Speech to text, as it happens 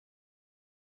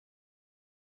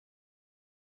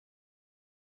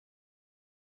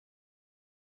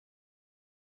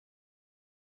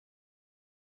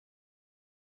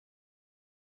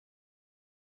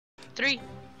3.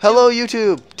 Hello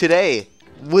YouTube! Today,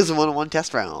 W101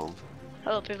 test round.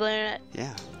 Hello, people of the internet.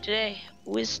 Yeah. Today,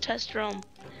 Wiz Test Room.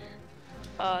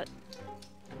 One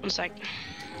sec.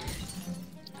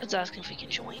 Let's ask if we can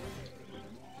join.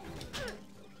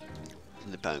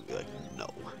 And the pound would be like, no.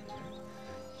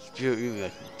 You'd be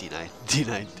like, denied.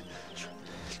 Denied.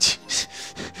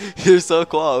 You're so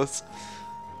close.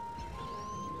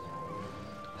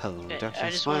 Hello, Okay, Dr.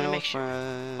 I just want to Smile make sure.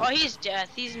 Friend. Oh, he's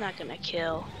death. He's not gonna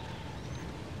kill.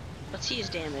 Let's see his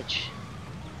damage.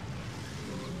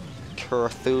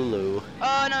 Cthulhu.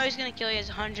 Oh no, he's gonna kill. He has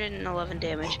 111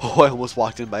 damage. Oh, I almost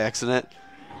walked in by accident.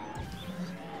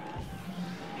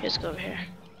 Let's go over here.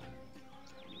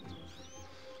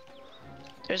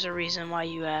 There's a reason why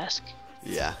you ask.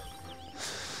 Yeah.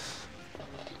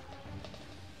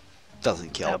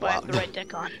 Doesn't kill. I hope I have the right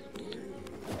deck on.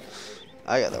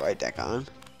 I got the right deck on.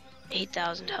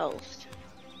 8,000 health.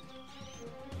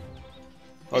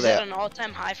 Oh, Is that an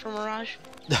all-time high for Mirage?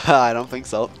 I don't think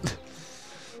so.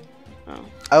 Oh.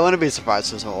 I wouldn't be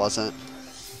surprised if it wasn't.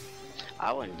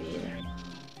 I wouldn't be either.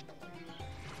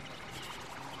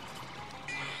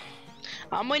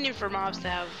 I'm waiting for mobs to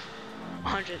have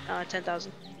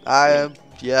 10,000.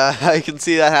 Yeah, I can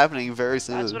see that happening very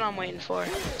soon. That's what I'm waiting for.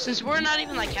 Since we're not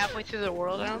even like halfway through the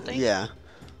world, I don't think. Yeah.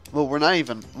 Well, we're not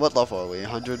even. What level are we?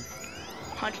 100?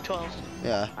 112.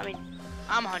 Yeah. I mean,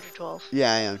 I'm 112.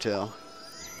 Yeah, I am too.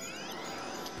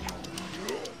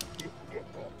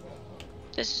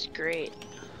 This is great.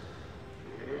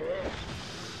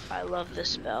 I love this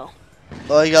spell.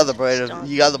 Oh, you got the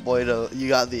you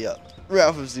got the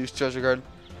Wrath of Zeus treasure card.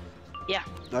 Yeah.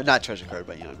 No, not treasure card,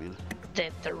 but you know what I mean.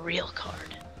 The real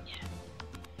card. Yeah.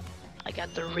 I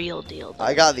got the real deal.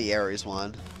 I got the Ares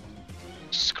one.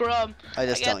 Scrub. I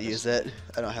just got don't use it.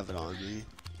 I don't have it on me,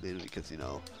 mainly because you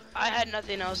know. I had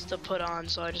nothing else to put on,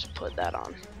 so I just put that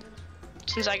on.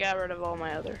 Since I got rid of all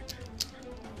my other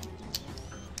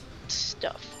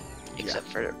stuff, except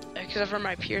for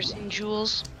my piercing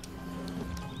jewels.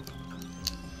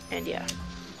 And yeah.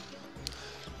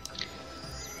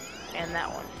 And that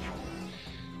one.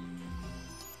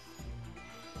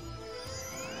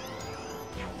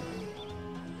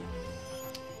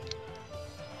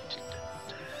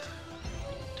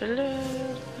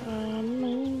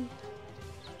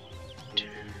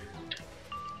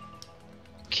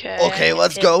 Okay,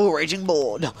 let's go, Raging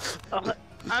Bold.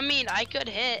 I mean, I could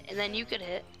hit, and then you could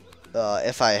hit.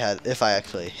 If I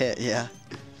actually hit, yeah.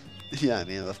 Yeah, I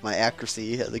mean, with my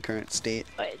accuracy at the current state.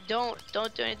 Wait, don't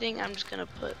do anything. I'm just gonna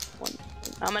put one.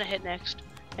 I'm gonna hit next,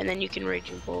 and then you can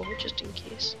Raging Bull just in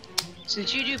case.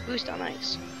 Since you do boost on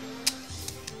ice.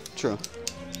 True.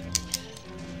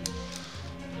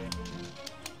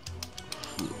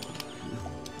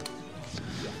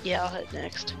 Yeah, I'll hit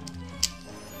next.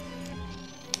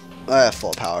 I have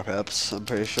full power pips, I'm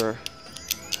pretty sure.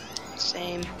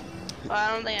 Same. Well,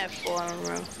 I don't think I have full. I don't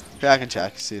know. Yeah, I can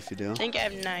check, see if you do. I think I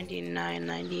have 99,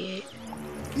 98.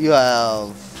 You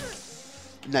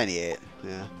have 98,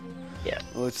 yeah. Yeah.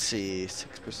 Let's see,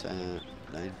 6%,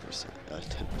 9%,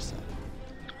 10%.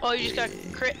 Oh, you just got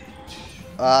crit.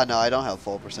 No, I don't have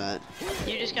full percent.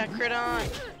 You just got crit on.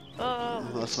 Oh,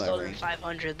 That's my still range.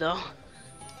 500 though.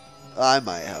 I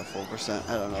might have full percent,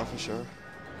 I don't know for sure.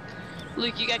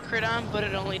 Luke, you got crit on, but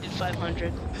it only did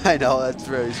 500. I know, that's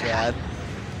very sad.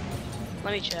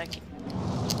 Let me check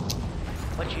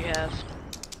what you have.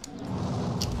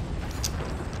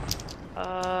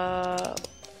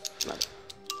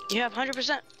 You have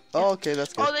 100%. Oh, okay,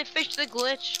 that's good. Oh, they fixed the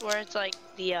glitch where it's like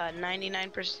the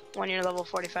 99% when you're level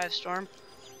 45 storm. You know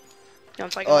what I'm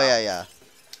talking about? Yeah, yeah.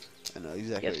 I know exactly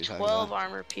You what have you're 12 talking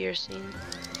armor piercing,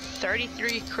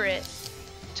 33 crit,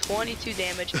 22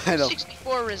 damage, I know.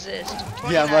 64 resist.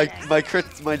 about. Yeah,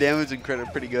 my damage and crit are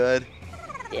pretty good.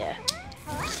 Yeah.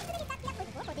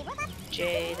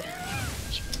 Jade.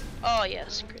 Oh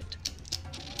yes, crit.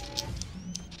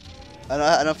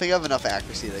 I don't think I have enough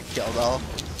accuracy to kill though.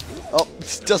 Oh,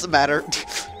 doesn't matter.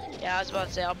 Yeah, I was about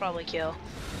to say I'll probably kill.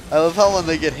 I love how when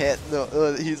they get hit,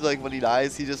 he's like, when he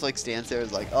dies, he just like stands there and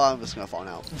is like, oh, I'm just gonna fall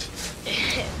out.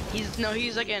 he's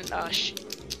like in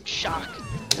shock.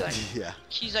 He's like, Yeah.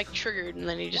 He's like triggered, and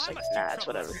then he just like, nah, it's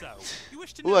whatever.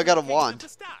 Ooh, I got a wand.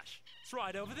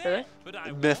 Really?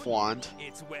 Myth wand.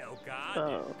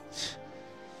 Oh.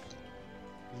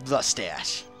 The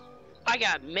stash. I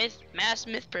got mass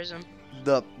myth prism.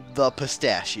 The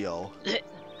pistachio.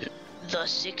 The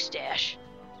 6 dash.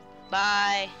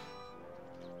 Bye.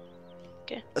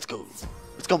 Okay. Let's go.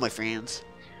 Let's go, my friends.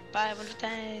 Bye, one more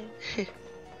time.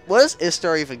 What does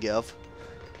Istar even give?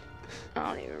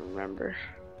 I don't even remember.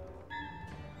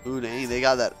 Ooh, dang, they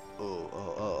got that.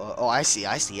 Oh, I see.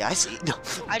 No.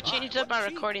 I changed up my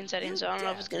recording settings, so I don't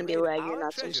know if it's gonna be laggy or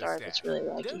not. So I'm sorry if it's really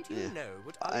laggy. Don't you know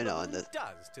what I know. Alderman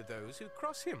does to those who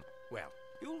cross him? Well,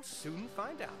 you'll soon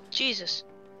find out. Jesus.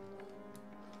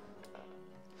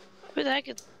 Who the heck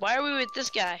is... Why are we with this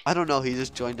guy? I don't know. He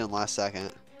just joined in last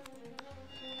second.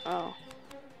 Oh.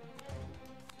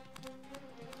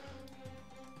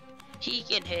 He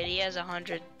can hit. He has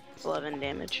 111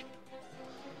 damage.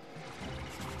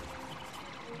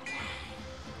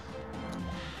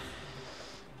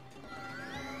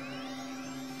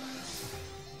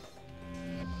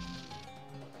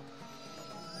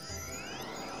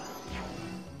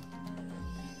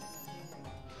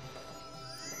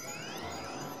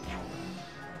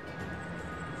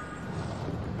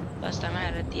 Last time I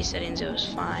had it these settings, it was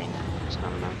fine. So I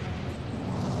don't know.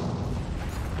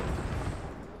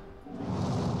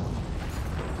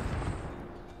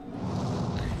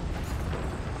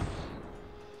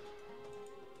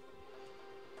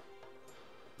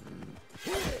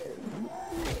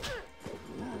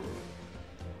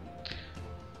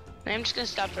 I'm just gonna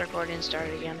stop the recording and start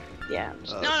it again. Yeah.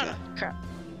 No, crap.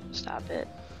 Stop it.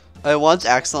 I once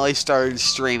accidentally started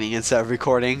streaming instead of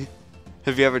recording.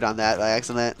 Have you ever done that by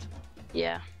accident?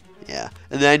 Yeah. Yeah.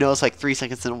 And then I noticed like 3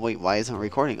 seconds in, wait, why isn't it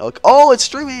recording? Like, oh, it's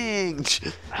streaming!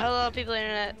 Hello, people on the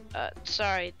internet.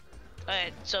 Sorry.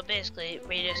 So basically,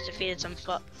 we just defeated some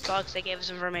thugs that gave us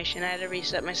information. I had to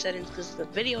reset my settings because the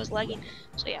video was lagging.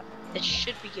 So yeah, it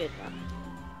should be good now.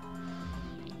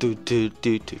 There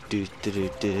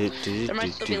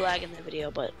might still be lag in the video,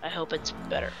 but I hope it's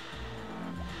better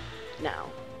now.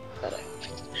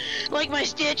 Like my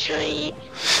stitchery!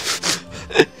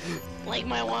 Like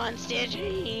my one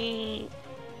stitchery!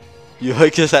 You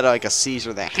like just had like a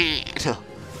seizure there.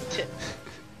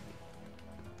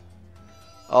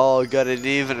 Oh good, it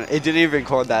didn't even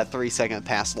record that 3-second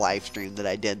past live stream that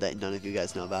I did that none of you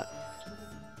guys know about.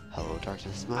 Hello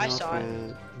darkness, my I saw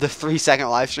friend. The 3-second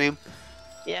live stream?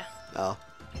 Yeah. Oh.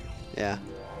 Yeah.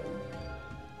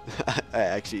 I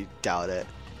actually doubt it.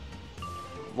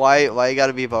 Why you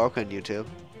gotta be broken, YouTube?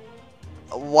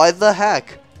 Why the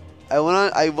heck?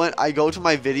 I go to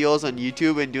my videos on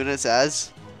YouTube and do what it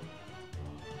says.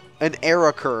 An error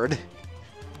occurred.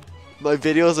 My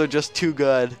videos are just too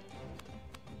good.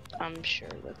 I'm sure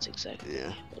that's exactly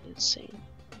what it's saying.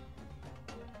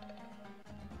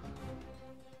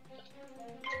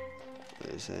 What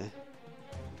do you say?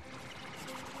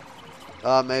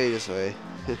 Maybe this way.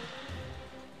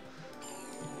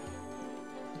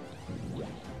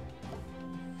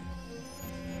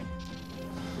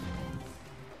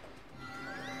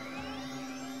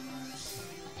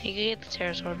 You can get the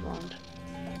Terrasword wand.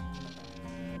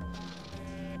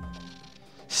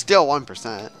 Still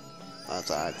 1%. That's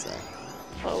what I'd say.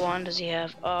 What wand does he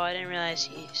have? Oh, I didn't realize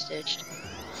he stitched.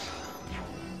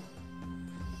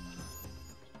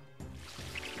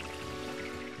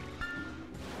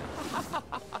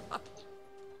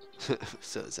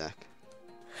 So Zach.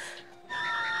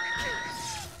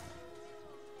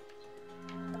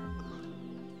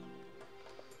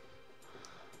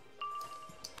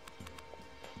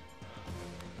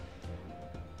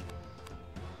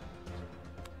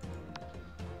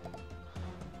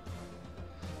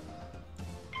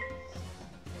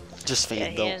 Just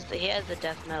faint though. He has the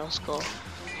death metal skull.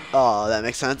 Oh, that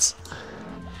makes sense.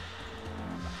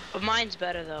 But mine's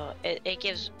better though. It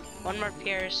gives 1 more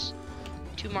pierce,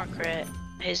 2 more crit.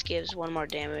 His gives 1 more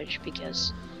damage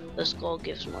because the skull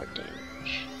gives more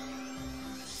damage.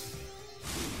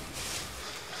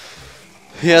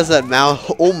 He has that mouth.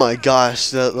 Oh my gosh,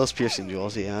 those piercing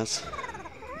jewels he has.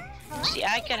 See,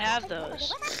 I could have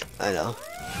those. I know.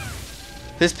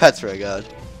 His pet's really good.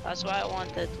 That's why I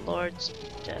want the Lord's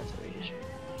Death Razor.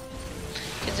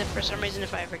 Because if for some reason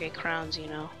if I ever get crowns, you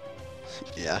know.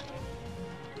 Yeah.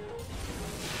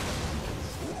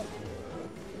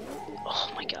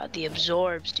 Oh my god, the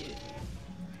absorbs, dude.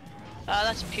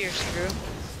 That's pierced through.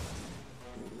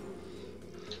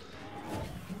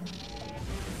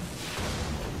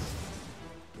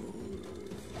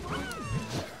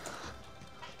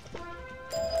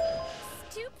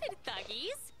 Stupid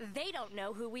thuggies! They don't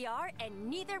know who we are, and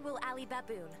neither will Ali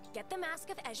Baboon. Get the Mask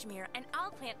of Eshmir, and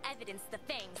I'll plant evidence the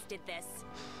Fangs did this.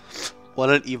 What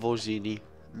an evil genie.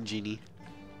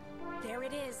 There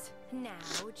it is. Now,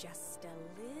 just a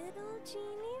little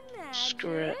genie magic.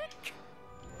 Screw it.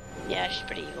 Yeah, she's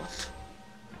pretty evil.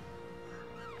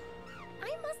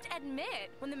 I must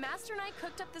admit, when the Master and I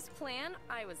cooked up this plan,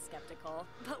 I was skeptical.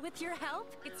 But with your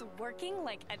help, it's working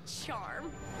like a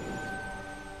charm.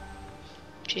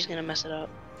 She's gonna mess it up.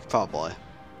 Probably.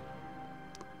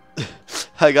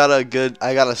 I got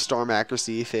a storm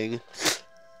accuracy thing.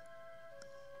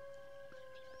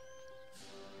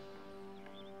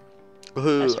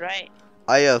 right.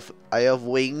 I have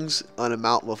wings on a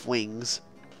mountain with wings.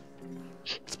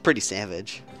 It's pretty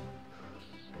savage.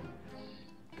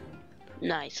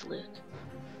 Nice, Luke.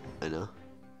 I know.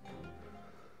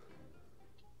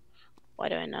 Why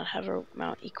do I not have a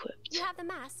mount equipped? You have the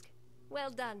mask.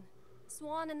 Well done.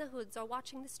 Swan and the Hoods are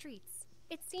watching the streets.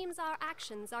 It seems our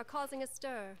actions are causing a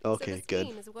stir. Okay, so the good.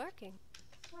 scheme is working.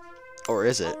 Or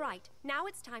is it? All right, now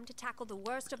it's time to tackle the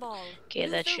worst of all. Okay,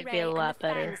 that Luther, should be Ray, a and lot the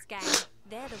better. Fangs gang.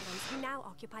 They're the ones who now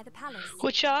occupy the palace.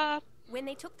 Which up? When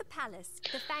they took the palace,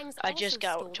 the Fangs I also just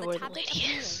got stole to the where the tablet lady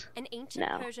of Mir, is. an ancient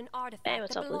Now. Persian Hey, artifact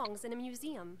what's that up, Luke? belongs in a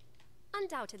museum.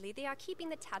 Undoubtedly, they are keeping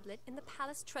the tablet in the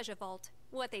palace treasure vault.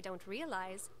 What they don't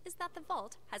realize is that the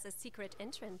vault has a secret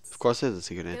entrance. Of course, there's a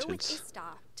secret Go with entrance.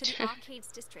 Istar to the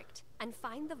Arcades district and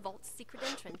find the vault's secret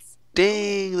entrance.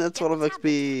 Dang, that's Get one of the tablet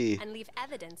XP. and leave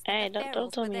evidence that Hey, the don't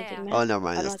pharaohs tell were me there. anything, man. Oh, never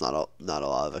mind. I'm That's not a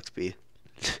lot of XP.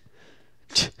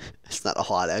 It's not a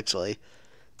lot actually.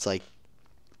 It's like,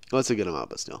 well, it's a good amount,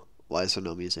 but still. Why is there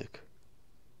no music?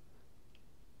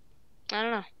 I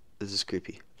don't know. This is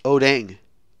creepy. Oh dang,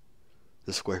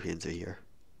 the scorpions are here.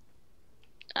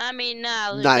 I mean,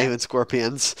 nah, Luke, Not that- even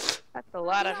scorpions. that's a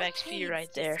lot The of XP Arcades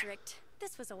right there. district.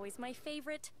 This was always my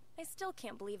favorite. I still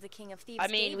can't believe the King of Thieves. I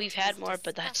mean, gave we've it to had these more,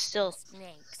 but that's disgusting still-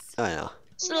 snakes. I know.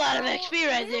 It's a lot of Now, XP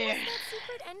right where there. was that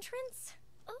secret entrance?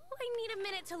 Oh, I need a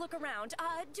minute to look around.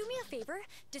 Do me a favor,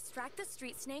 distract the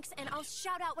street snakes, and I'll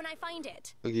shout out when I find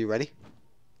it. Okay, you ready?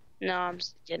 No, I'm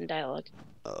just getting dialogue.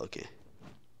 Oh, okay.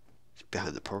 It's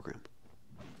behind the program.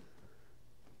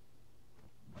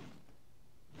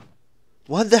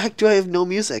 What the heck do I have no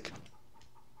music?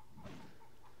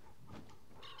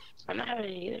 I'm not having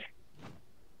it either.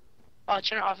 Oh,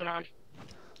 turn it off and on.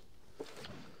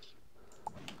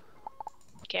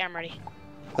 Okay, I'm ready.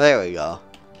 There we go.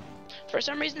 For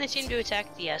some reason, they seem to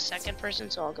attack the second person,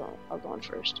 so I'll go on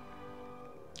first.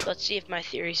 Let's see if my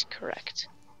theory's correct.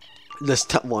 This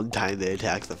one time they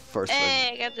attacked the first one.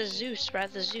 Hey, I got the Zeus.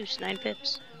 Ride the Zeus. 9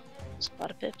 pips. That's a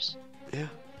lot of pips. Yeah.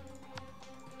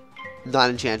 Not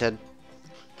enchanted.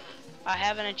 I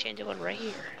have an enchanted one right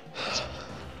here.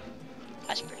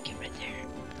 That's pretty good right there.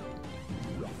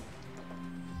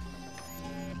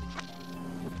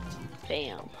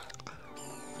 Bam.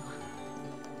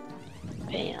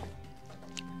 Bam.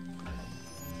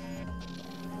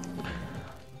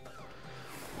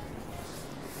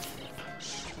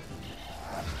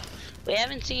 We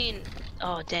haven't seen.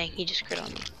 Oh dang, he just crit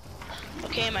on me.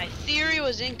 Okay, my theory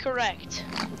was incorrect.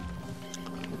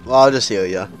 Well, I'll just heal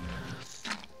ya.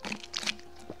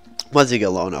 Once you get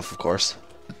low enough, of course.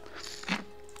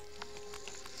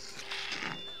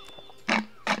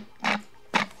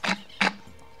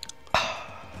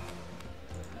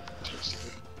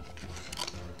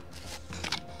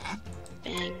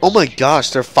 Bang. Oh my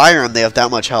gosh, they're firing. They have that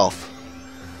much health.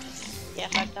 Yeah,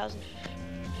 5,000.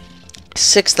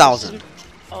 6,000.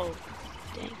 Oh,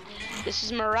 dang. This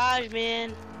is Mirage,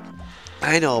 man.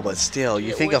 I know, but still, you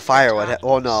It think a went fire to would top. have.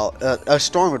 Oh no, a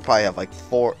storm would probably have like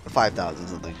 5,000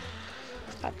 something.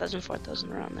 5,000,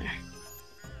 4,000 around there.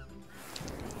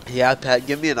 Yeah, Pat,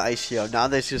 give me an ice shield. Now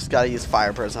they just gotta use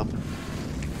fire prism.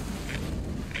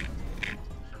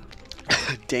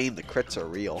 Dang, the crits are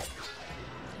real.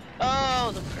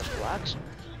 Oh, the crit blocks.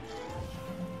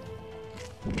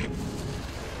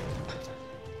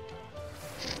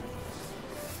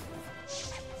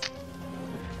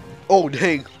 Oh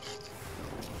dang.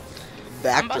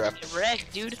 I'm about Backdrip. to get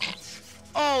wrecked, dude.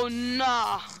 Oh,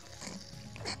 nah.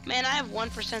 Man, I have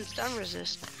 1% stun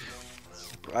resist.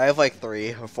 I have like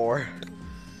 3 or 4.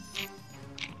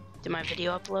 Did my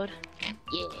video upload?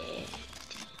 Yeah.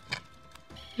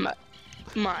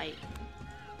 My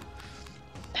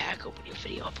pack opening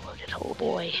video uploaded. Oh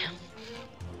boy.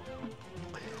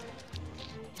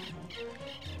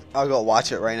 I'll go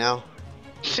watch it right now.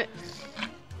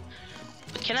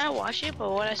 Can I watch it?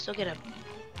 But would I still get a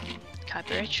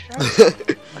copyright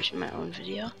strike? Watching my own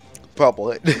video.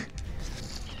 Probably.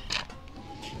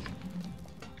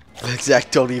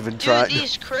 Zach, don't even try. Dude,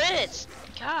 these crits.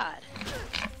 God.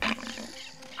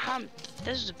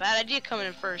 This is a bad idea coming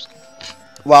in first.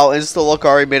 Wow, Insta-Look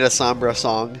already made a Sombra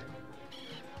song.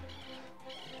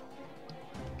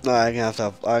 I'm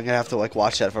gonna have to like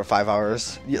watch that for 5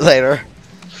 hours later.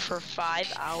 For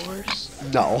 5 hours.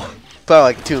 No,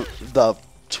 probably like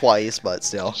twice, but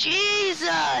still.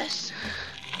 Jesus!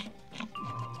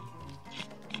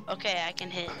 Okay, I can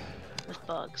hit with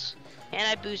bugs. And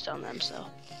I boost on them, so.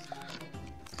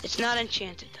 It's not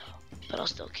enchanted though, but I'll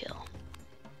still kill.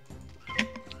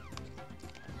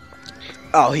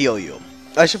 I'll heal you.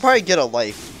 I should probably get a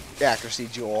life accuracy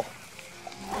jewel.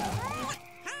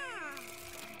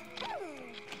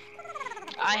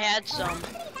 I had some,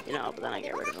 you know, but then I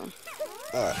got rid of them.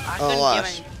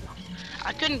 Alright.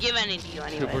 I couldn't give any to you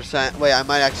anyway. 2%. Wait, I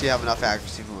might actually have enough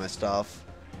accuracy for my stuff.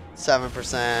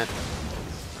 7%.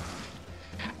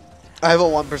 I have a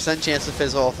 1% chance to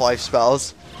fizzle off life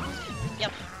spells.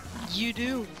 Yep, you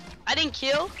do. I didn't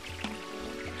kill.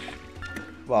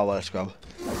 Wow, what a scrub.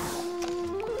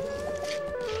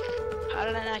 How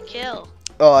did I not kill?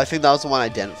 Oh, I think that was the one I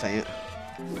didn't faint.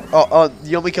 Oh,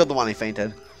 you only killed the one I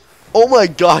fainted. Oh my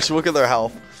gosh, look at their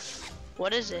health.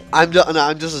 What is it? I'm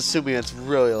just assuming it's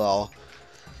really low.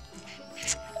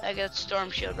 I got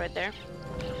storm shield right there.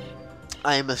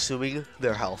 I am assuming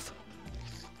their health.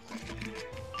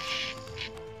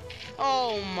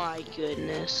 Oh my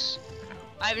goodness.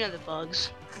 I have another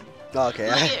bugs. Okay.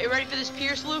 Look, are you ready for this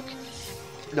Pierce, Luke?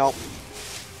 Nope.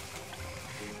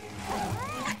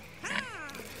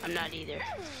 I'm not either.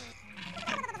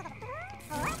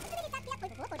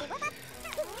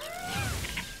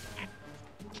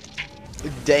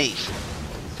 Dang.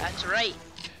 That's right.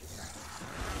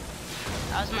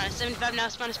 I was minus 75, now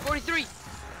it's minus 43.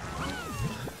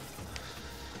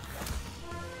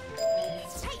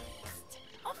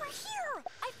 Over here!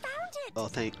 I found it! Oh,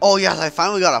 thank. Oh yes, I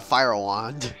finally got a fire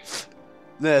wand.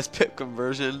 This pip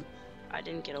conversion. I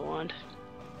didn't get a wand.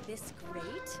 This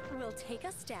grate will take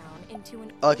us down into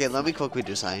an... Okay, let me quickly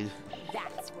do something.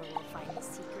 That's where we'll find the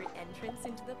secret entrance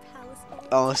into the palace.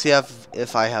 Oh, let's see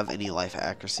if I have any life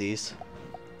accuracies.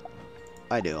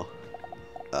 I do.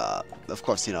 Of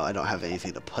course, you know, I don't have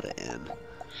anything to put it in.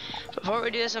 Before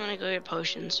we do this, I'm gonna go get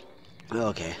potions.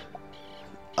 Okay.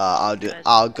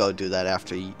 I'll go do that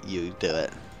after you do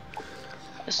it.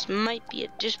 This might be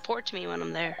it. Just port to me when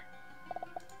I'm there.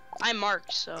 I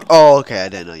marked, so. Oh, okay. I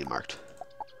didn't know you marked.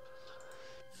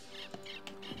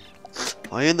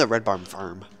 Why are you in the Red Barn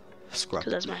Farm? Scrub.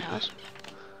 Because that's my house.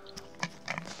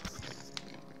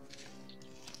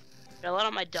 I let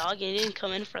out my dog and he didn't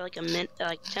come in for like a minute,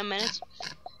 like 10 minutes.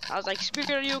 I was like,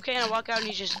 Spirit, are you okay? And I walk out and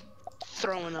he's just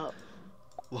throwing up.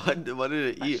 What did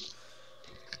it eat?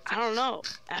 I don't know.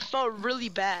 I felt really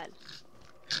bad.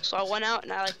 So I went out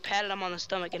and I like patted him on the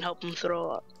stomach and helped him throw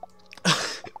up.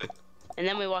 And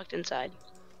then we walked inside.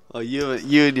 Oh, you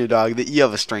and your dog, you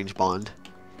have a strange bond.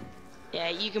 Yeah,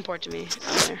 you can port to me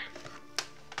out there.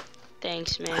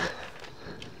 Thanks, man.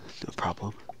 No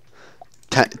problem.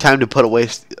 Time to put a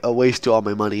waste to all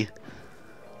my money.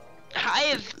 I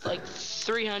have like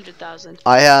 300,000.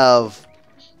 I have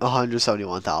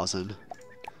 171,000.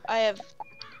 I have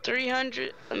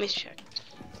 300. Let me check.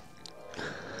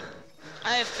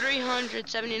 I have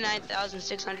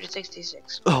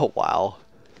 379,666. Oh wow.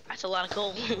 That's a lot of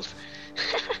gold.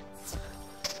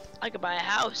 I could buy a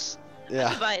house. I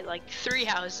Yeah. could buy like 3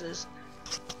 houses.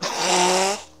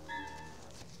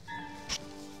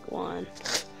 One.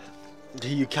 Are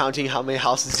you counting how many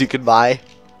houses you can buy?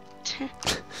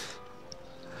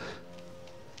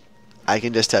 I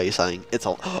can just tell you something. It's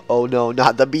a. Oh no,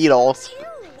 not the Beatles. Ew!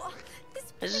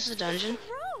 Is this a dungeon?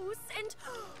 Gross and...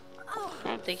 Oh, I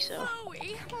don't think so.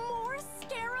 Chloe, more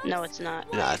scarabs? No, it's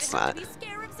not. No, it's not. These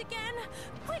scarabs again?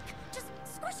 Quick, just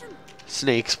squish them.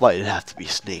 Snakes? Why did it have to be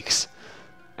snakes?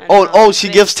 I Oh, know, oh, she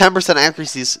but- gives 10%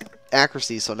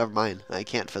 accuracy, so never mind. I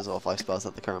can't fizzle off life spells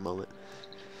at the current moment.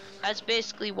 That's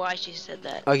basically why she said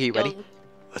that. Okay, you Go- ready?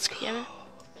 Let's go. Yeah, man.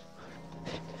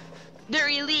 They're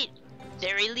elite.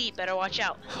 They're elite. Better watch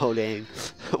out. Oh dang.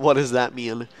 What does that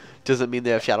mean? Does it mean they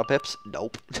have shadow pips?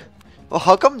 Nope. Well,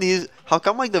 how come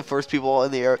like the first people in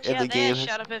the Yeah, the they game? have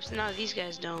shadow pips. No, these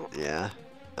guys don't. Yeah.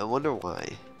 I wonder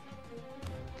why.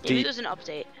 Maybe you- there's an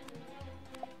update.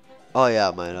 Oh yeah,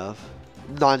 it might have.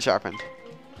 Non-sharpened.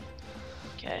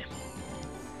 Okay.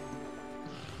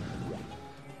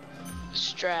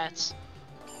 Strats.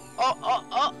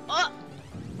 Oh.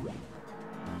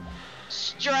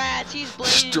 Strats. He's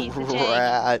blading. He's the tank.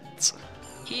 Strats.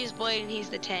 He's blading. He's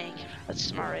the tank. That's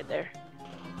smart right there.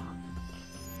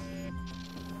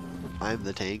 I'm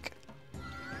the tank.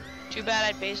 Too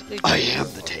bad I basically. I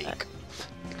am the tank.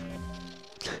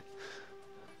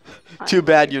 Too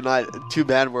bad you're not. Too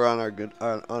bad we're on our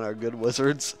good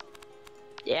wizards.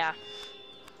 Yeah.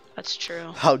 That's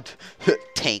true. How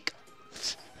tank.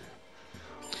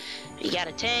 You got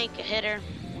a tank, a hitter.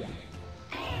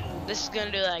 This is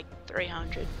gonna do like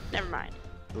 300. Never mind.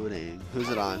 Oh dang. Who's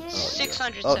it on? Oh,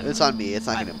 600. oh, it's on me. It's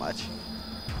not gonna do much.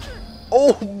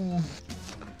 Oh.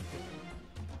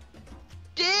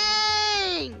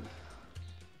 Dang!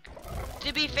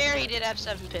 To be fair, he did have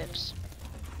 7 pips.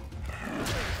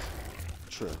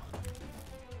 True.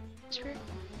 Spirit.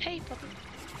 Hey, puppy.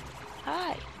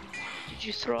 Hi. Did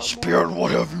you throw up more? Spirit,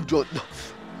 what have you done?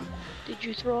 Did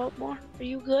you throw up more? Are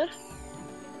you good?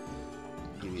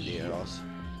 Give me the arrows.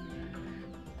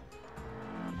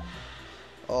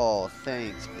 Oh,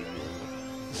 thanks, minion.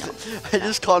 I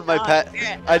just called my pet.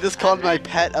 I just called my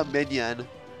pet a minion.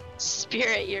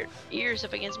 Spirit, your ears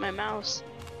up against my mouse.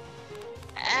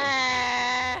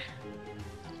 Ah!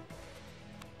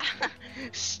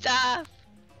 Stop!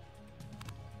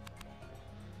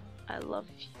 I love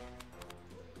you.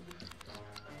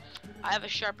 I have a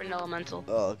sharpened elemental.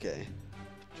 Oh, okay.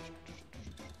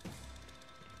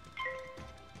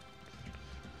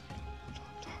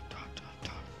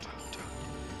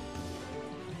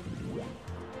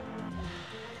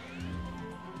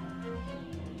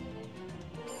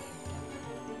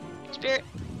 Spirit,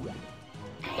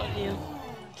 love you.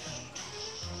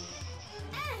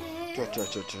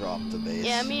 Drop the base.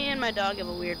 Yeah, me and my dog have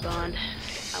a weird bond.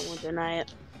 I won't deny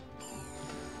it.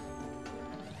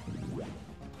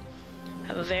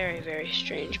 Have a very, very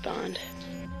strange bond.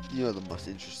 You're the most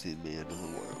interesting man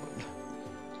in the world.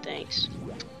 Thanks.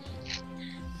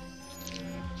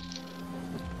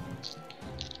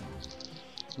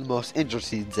 The most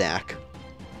interesting Zach.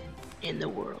 In the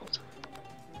world.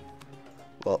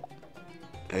 Well,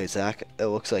 hey Zach, it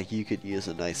looks like you could use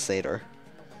a nice satyr.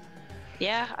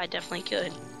 Yeah, I definitely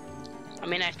could. I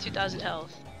mean, I have 2,000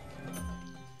 health.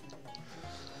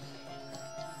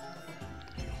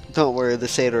 Don't worry, the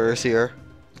satyr is here.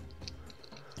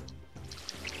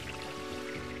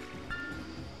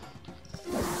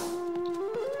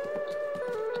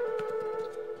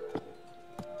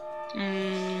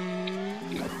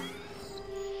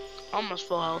 Almost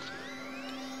full health.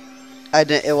 I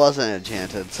didn't. It wasn't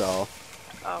enchanted, so.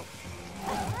 Oh.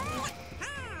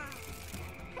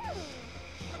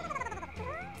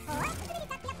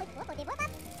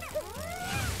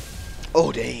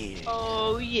 Oh dang.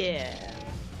 Oh yeah.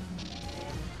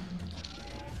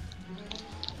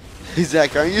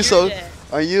 Zach, aren't you You're so? dead.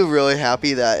 Are you really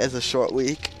happy that it's a short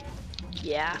week?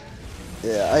 Yeah.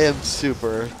 Yeah, I am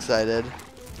super excited.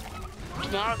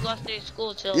 Tomorrow's last day of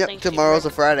school till Yep, Thanksgiving tomorrow's a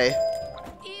break. Friday.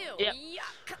 Ew, Yep.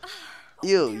 yuck.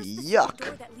 Ew, There's the yuck.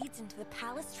 door that leads into the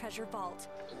palace treasure vault.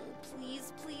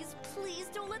 Please, please, please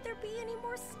don't let there be any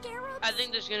more scarabs. I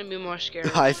think there's gonna be more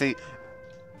scared. I think.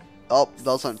 Oh,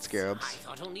 those aren't scarabs. I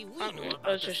thought only we Uh-uh, knew about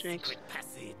those the are snakes. secret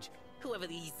passage. Whoever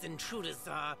these intruders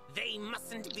are, they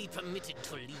mustn't be permitted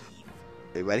to leave.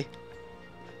 Are you ready?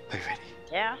 Are you ready?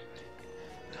 Yeah.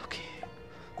 Okay.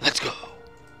 Let's go.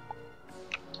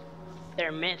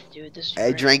 They're myth, dude. This is I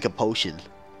great. drank a potion.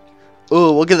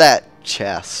 Oh, look at that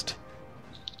chest.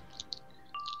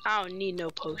 I don't need no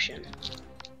potion.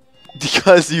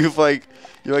 Because you're like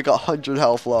 100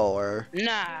 health lower.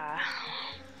 Nah.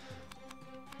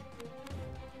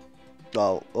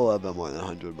 Well, a little bit more than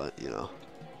 100, but you know.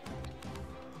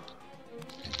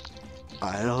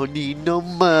 I don't need no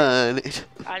money.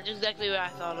 That's exactly what I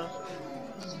thought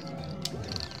of.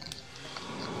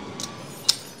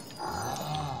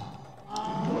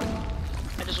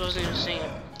 I just wasn't gonna sing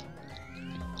it.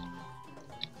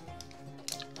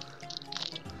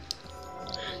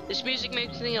 This music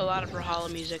makes me think a lot of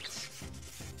Brawlhalla music.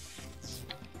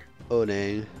 Oh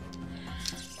dang.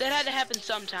 That had to happen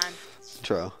sometime.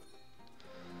 True.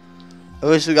 I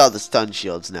wish we got the stun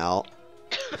shields now.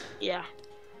 Yeah.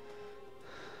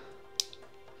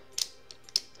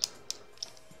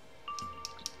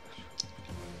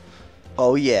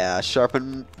 Oh yeah,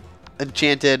 sharpen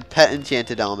enchanted, pet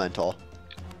enchanted elemental.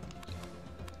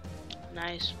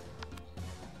 Nice.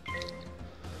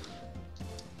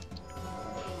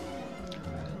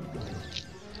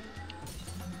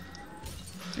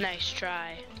 Nice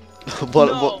try. What?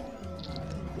 No.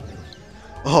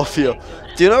 Oh, feel.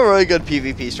 Do you know what a really good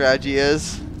PvP strategy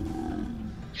is?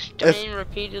 Dying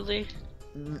repeatedly.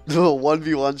 The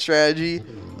 1v1 strategy.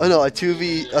 Oh no, a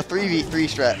 3v3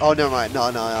 strat. Oh, never mind.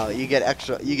 No. You get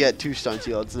extra. You get 2 stun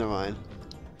shields. Never mind.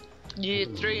 You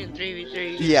get 3 and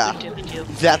 3v3. Yeah.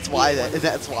 2v2. That's why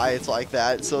that's why it's like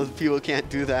that. So people can't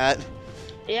do that.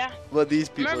 Yeah. But these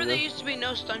people. Remember there do. used to be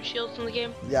no stun shields in the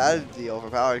game? Yeah, it'd be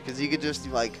overpowered because you could just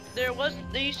like There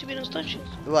used to be no stun shields.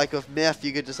 with Myth,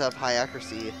 you could just have high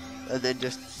accuracy and then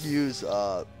just use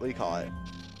what do you call it,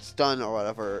 stun or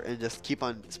whatever, and just keep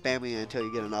on spamming it until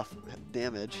you get enough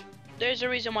damage. There's a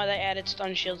reason why they added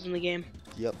stun shields in the game.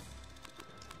 Yep.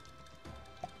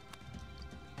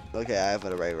 Okay, I have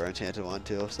a regular enchanted one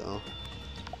too, so.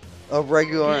 A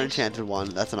regular Nice. enchanted one,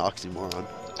 that's an oxymoron.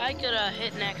 I could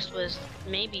hit next with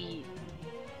maybe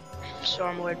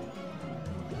Stormward.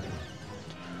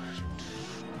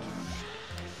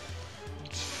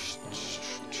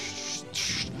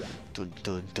 Dun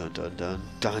dun dun dun dun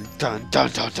dun dun dun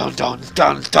dun dun dun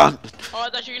dun dun Oh, I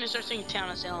thought you were gonna start singing Town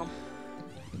of Salem.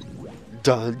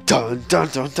 dun dun dun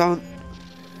dun dun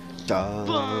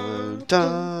dun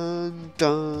dun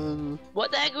dun.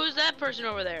 What the heck? Who's that person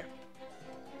over there?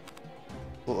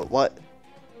 What?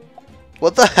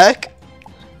 What the heck?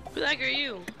 Who the heck are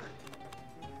you?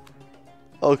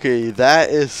 Okay, that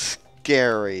is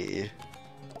scary.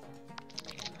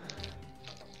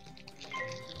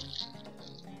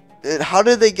 And how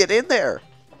did they get in there?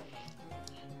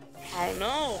 I don't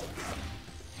know.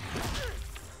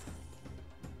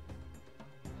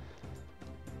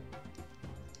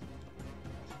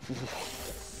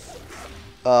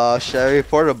 Should I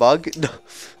report a bug? No.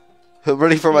 I'm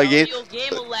ready for my No, game. your game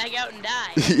will lag out and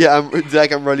die. Yeah,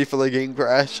 I'm ready for the game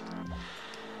crash.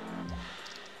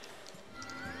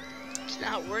 It's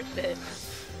not worth it.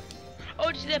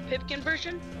 Oh, did you see that Pipkin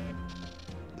version?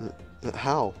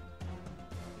 How?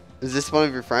 Is this one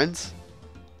of your friends?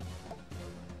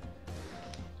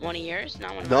 One of yours?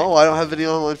 Not one of No, mine. I don't have any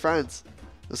online friends.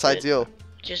 Besides Good. you.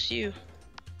 Just you.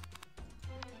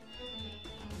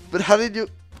 But how did you...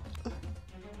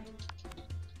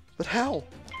 But how?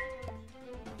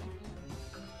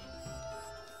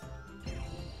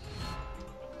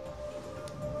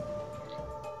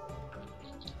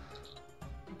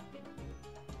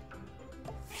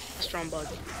 Strong bug.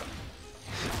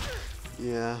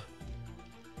 Yeah.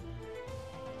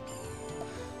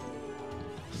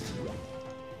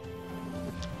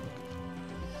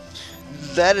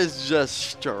 That is just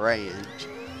strange.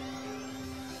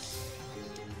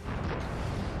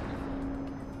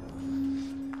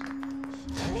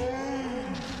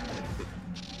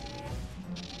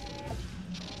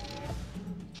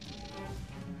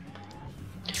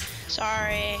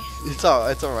 Sorry. It's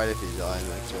alright if you join,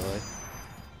 actually.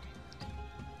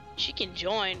 She can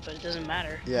join, but it doesn't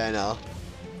matter. Yeah, I know.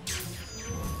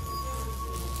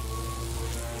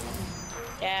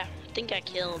 Yeah, I think I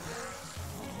killed.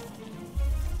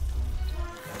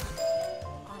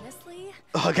 Honestly,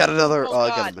 Oh, I got another. Oh, I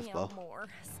got a God. myth yeah, ball. more.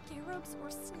 Scarabs or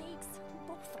snakes,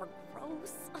 both are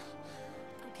gross.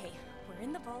 Okay, we're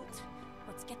in the vault.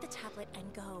 Let's get the tablet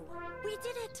and go. We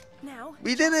did it! Now,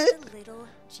 We did just it! a little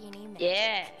genie magic.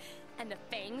 Yeah. And the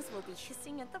fangs will be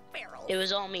hissing at the barrel. It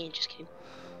was all me, just kidding.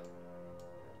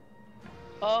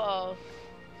 Uh-oh.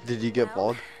 Did you get Well,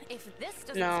 bald? if this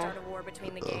doesn't No. start a war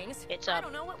between the gangs, It's I a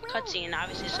don't know what will. cutscene.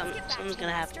 Obviously, Let's get back something's to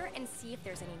gonna the happen. master and see if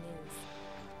there's any news.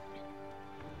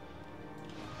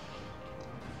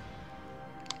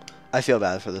 I feel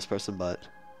bad for this person, but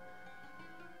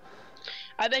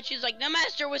I bet she's like, the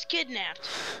master was kidnapped.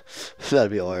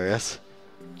 that'd be hilarious.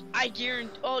 I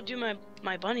guarantee. Oh, dude,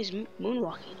 my bunny's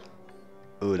moonwalking.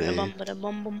 Ooh, Bada dang. bum, bada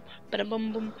bum bum, bada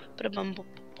bum bum, bada bum bum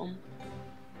bum.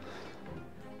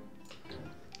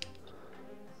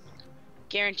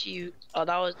 Guarantee you. Oh,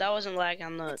 that wasn't lag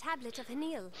on The the tablet of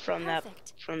Hanil. from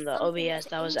Perfect. the Something OBS. as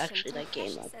That was ancient actually and like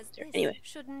game precious mode. as There. this Anyway,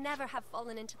 should never have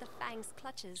fallen into the Fang's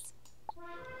clutches.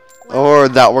 Or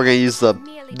that we're gonna use the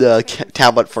Merely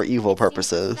tablet betrayed for Fangs. evil It seems the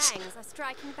purposes. Fangs are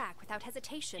striking back without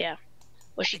hesitation. yeah.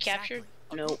 Was she Exactly. captured?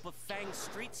 A Nope. group of Fang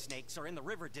street snakes are in the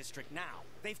river district now.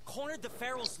 They've cornered the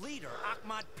Pharaoh's leader,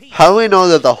 Ahmad P. How do we know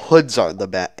that the hoods aren't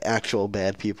the actual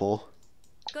bad people?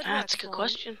 Good That's a work, good Swan.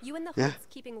 question. You and the Yeah. Hoods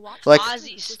keeping watch. Like-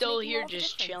 Ozzy's is still making here, all the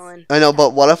just difference. chilling. I know, but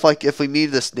what if if we meet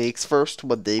the snakes first?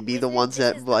 Would they be the Wizard, ones this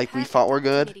that is the we perfect thought were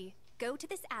good? opportunity. Go to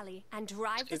this alley and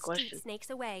drive That's a the good street question. snakes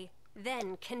away.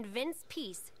 Then convince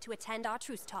Peace to attend our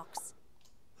truce talks.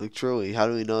 Like truly, how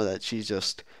do we know that she's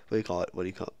just what do you call it? What do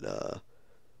you call it?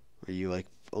 Where you like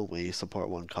only support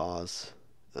one cause?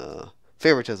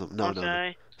 Favoritism. No, no, no.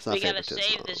 Okay. It's not We gotta favoritism.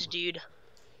 save this dude.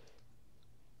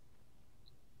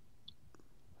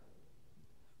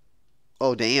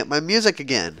 Oh dang it! My music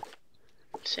again.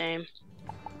 Same.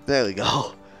 There we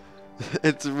go.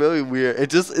 It's really weird.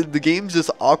 The game's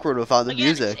just awkward without the Again,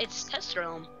 music. It's test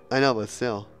realm. I know, but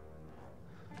still.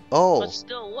 Oh, But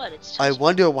still, what? It's. I Test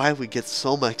wonder why we get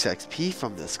so much XP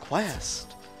from this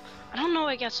quest. I don't know.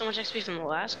 I got so much XP from the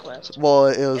last quest. Well,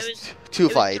 it was, was- two It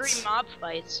was fights. 3 mob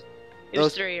fights. It Those-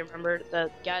 was 3. Remember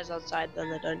the guys outside then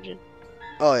the dungeon.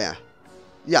 Oh yeah,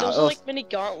 yeah, Those it are was- like mini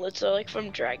gauntlets. They're like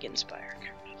from Dragonspire. Kind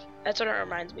of. That's what it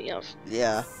reminds me of.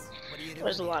 yeah. What are you doing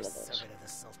There's a here, lot of those. servant of the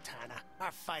Sultana?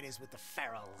 Our fight is with the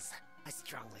Pharaohs. I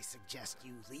strongly suggest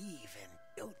you leave and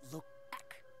don't look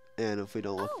back. And if we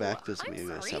don't look back, this I'm may be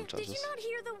gonna sorry. sabotage Did you us. not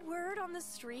hear the word on the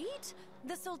street?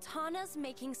 The Sultana's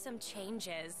making some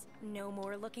changes. No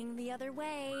more looking the other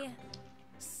way.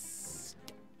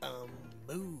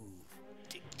 Move,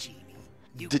 Dick Genie.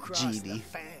 You Dick cross Genie. the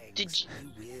fangs, Dick-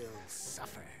 you will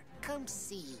suffer. Come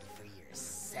see for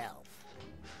yourself.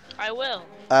 I will.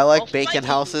 I I'll like fight bacon you.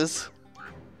 houses.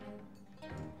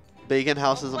 Bacon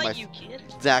houses I'll are my. fight you, kid.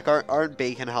 Zach, aren't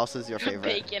bacon houses your favorite?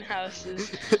 Bacon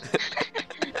houses.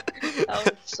 That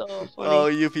was so funny. Oh,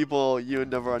 you people, you would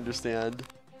never understand.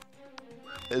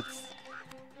 It's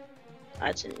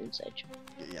That's an inside joke.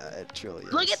 yeah, it truly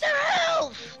is. Look at their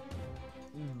health!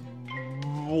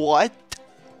 What?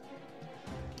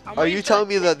 I'm Are waiting you for telling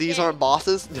that me that these 10K. aren't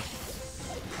bosses?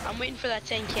 I'm waiting for that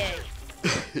 10K.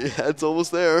 Yeah, it's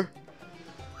almost there.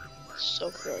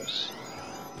 So gross.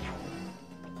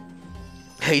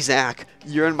 Hey Zach,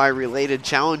 you're in my related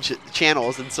channels,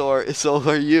 and so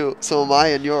are you. So am I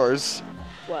in yours.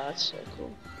 Wow, that's so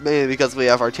cool. Maybe because we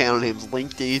have our channel names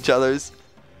linked to each other's.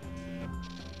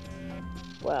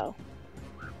 Wow.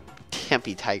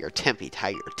 Tempe Tiger, Tempe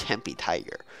Tiger, Tempe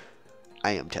Tiger.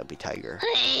 I am Tempe Tiger.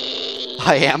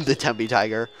 I am the Tempe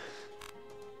Tiger.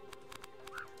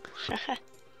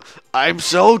 I'm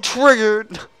so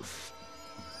triggered.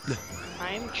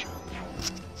 I'm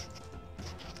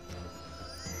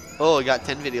Oh, I got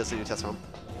 10 videos in your test room.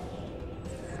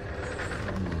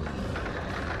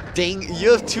 Dang,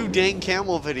 you have 2 dang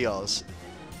camel videos.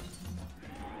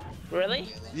 Really?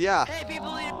 Yeah. Hey,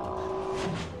 people!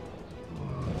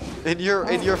 In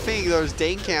your thing, there's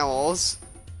dang camels,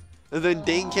 and then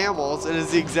dang camels, and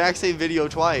it's the exact same video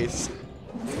twice.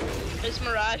 Is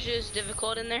Mirage's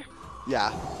difficult in there?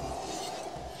 Yeah.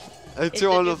 It's Is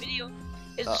your the one new of video?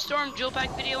 Is the Storm Jewel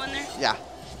Pack video in there? yeah.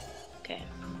 Okay.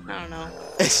 I don't know.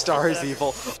 Istar is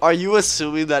evil. Are you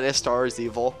assuming that Istar is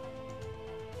evil?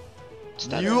 It's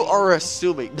not You really- are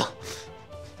assuming. No.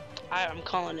 I'm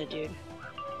calling it, dude.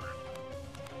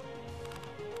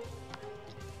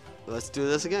 Let's do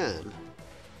this again.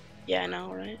 Yeah, I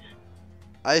know, right?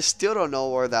 I still don't know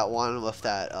where that one with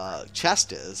that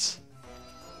chest is.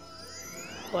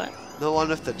 What? The one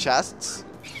with the chests?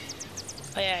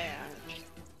 Oh, yeah.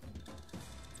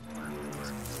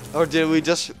 Or did we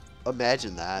just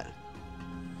imagine that?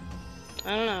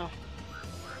 I don't know.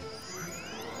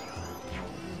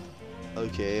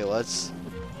 Okay, let's...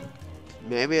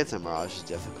 Maybe it's a Mirage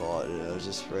difficult, and it was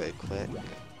just really quick.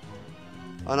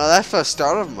 Oh no, that's the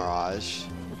start of Mirage.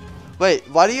 Wait,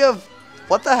 why do you have...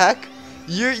 What the heck?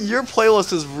 Your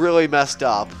playlist is really messed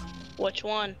up. Which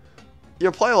one?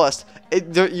 Your playlist.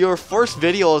 Your first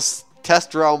video is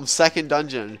Test Realm Second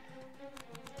Dungeon.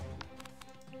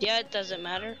 Yeah, it doesn't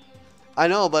matter. I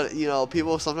know, but you know,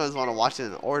 people sometimes want to watch it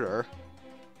in order.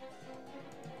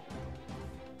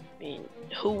 I mean,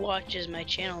 who watches my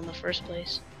channel in the first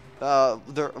place?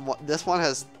 This one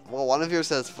has, well, one of yours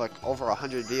has like over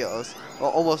 100 views.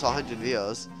 Well, almost 100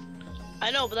 views.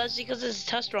 I know, but that's because it's a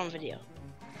test run video.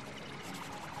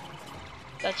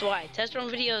 That's why. Test run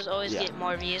videos always Yeah. get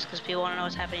more views because people want to know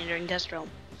what's happening during test run.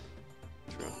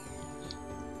 True.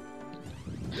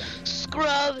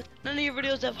 Scrub! None of your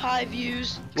videos have high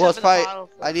views. Well, except it's for the probably, bottle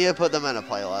flip. I need to put them in a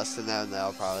playlist, and then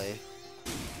they'll probably...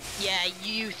 Yeah,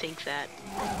 you think that.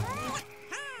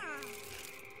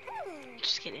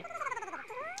 Just kidding.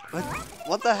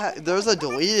 What the heck? There's a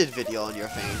deleted video on your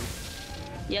thing.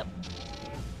 Yep.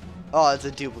 Oh, it's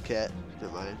a duplicate.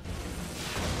 Never mind.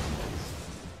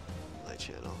 My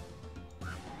channel.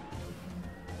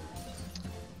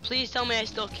 Please tell me I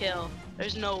still kill.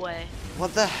 There's no way.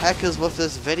 What the heck is with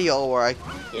this video where I...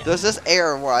 Yeah. There's this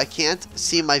error where I can't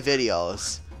see my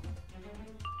videos.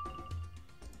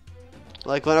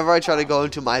 Like, whenever I try to go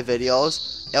into my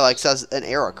videos, it like says an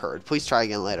error occurred. Please try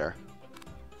again later.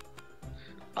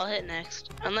 I'll hit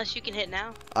next. Unless you can hit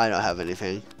now. I don't have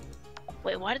anything.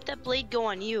 Wait, why did that blade go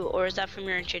on you? Or is that from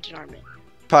your enchanted armament?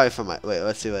 Probably from my... Wait,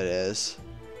 let's see what it is.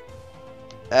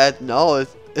 No,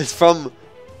 it's from...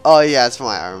 Oh, yeah, it's from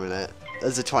my armament.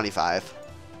 It's a 25.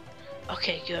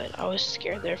 Okay, good. I was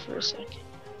scared there for a second.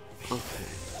 Okay.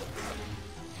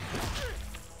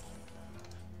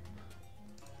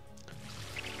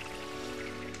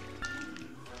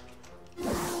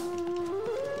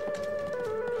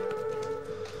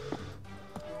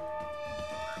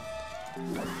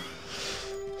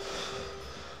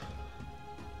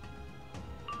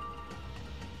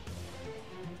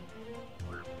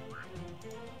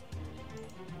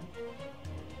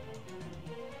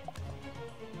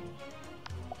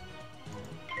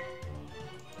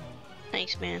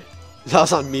 Thanks, man. That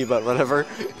was on me, but whatever.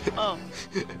 Oh.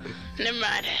 Never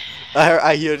mind.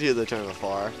 I heard you the turn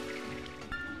before.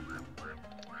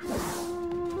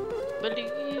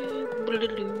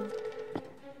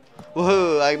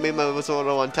 Woohoo! I made my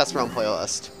W101 test round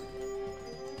playlist.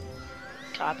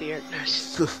 Copy it.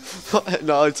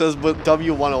 No, it says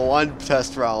W101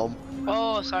 test realm.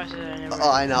 Oh, sorry, I never.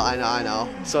 Oh, I know.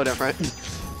 So different.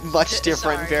 Much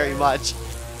different, Sorry. very much.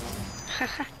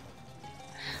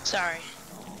 Sorry.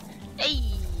 Hey!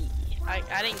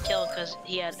 I didn't kill because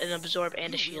he had an absorb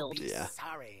and a shield. Yeah.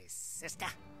 Sorry, sister.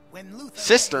 When Luther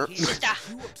Sister. May hears that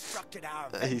you obstructed our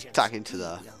He's vengeance, talking to he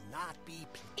the. will not be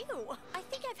Ew, I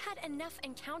think I've had enough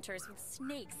encounters with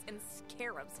snakes and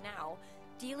scarabs now.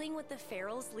 Dealing with the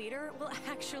Feral's leader will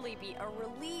actually be a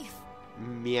relief.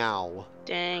 Meow.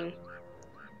 Dang.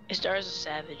 Istar's a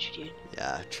savage, dude.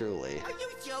 Yeah, truly. Are you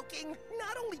joking?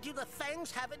 Not only do the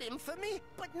Fangs have an infamy,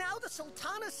 but now the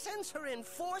Sultana sends her in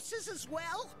forces as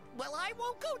well? Well, I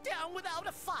won't go down without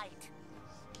a fight.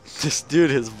 This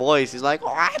dude, his voice, he's like,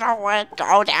 why don't we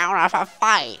go down off a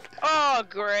fight? Oh,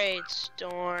 great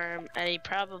storm. And he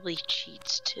probably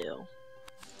cheats too.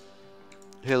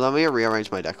 Here, let me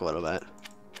rearrange my deck a little bit.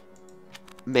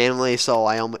 Mainly, so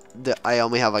I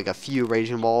only have like a few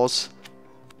raging balls,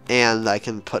 and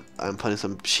I'm putting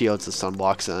some shields and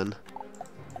sunblocks in.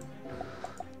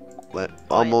 But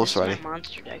almost this is ready. my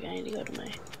monster deck. I need to go to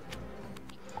my.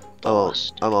 Oh,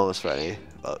 I'm almost ready.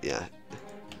 Oh yeah.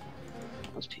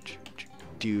 Let's picture.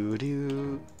 Do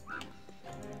do.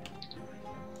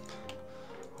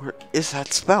 Where is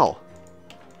that spell?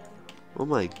 Oh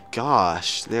my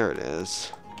gosh, there it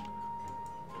is.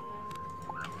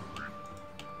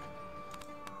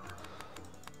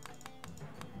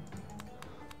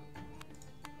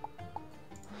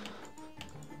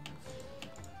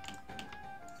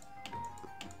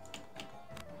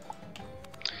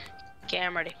 Okay,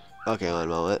 I'm ready. Okay, one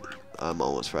moment. I'm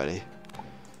almost ready.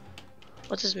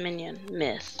 What's his minion?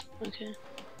 Myth. Okay.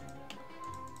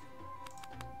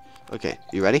 Okay,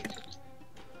 you ready?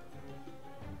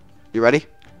 You ready?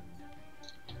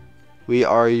 We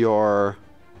are your.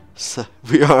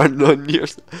 We are none your.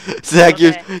 Zach,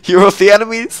 Okay. you're with the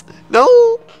enemies? No!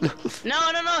 No,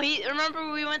 no, no.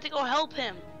 Remember we went to go help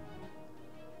him.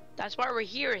 That's why we're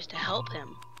here, is to help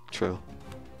him. True.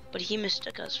 But he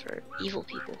mistook us for evil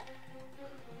people.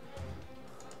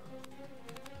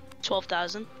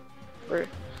 12,000.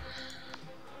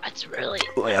 That's really.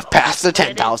 We have passed the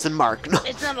 10,000 mark.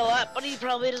 It's not a lot, but he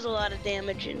probably does a lot of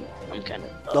damage, and I'm kind of.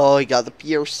 Oh, he got the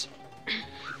pierce.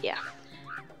 Yeah.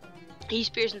 He's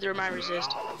piercing through my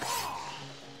resist.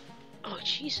 Oh,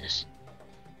 Jesus.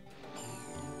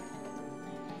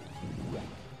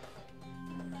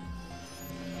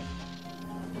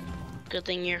 Good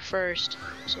thing you're first,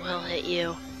 so he'll hit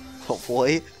you.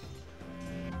 Hopefully.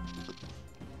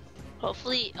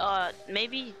 Hopefully,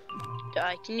 maybe,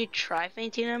 can you try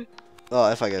fainting him?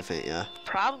 Oh, if I get a feint, yeah.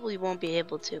 Probably won't be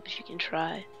able to, but you can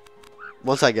try.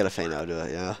 Once I get a feint, I'll do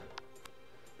it, yeah.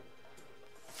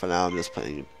 For now, I'm just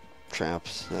playing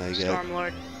traps that I get.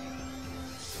 Stormlord.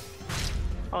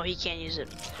 Oh, he can't use it.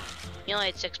 He only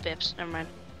had 6 pips. Never mind.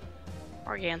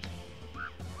 Organth.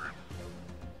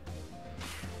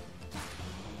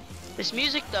 This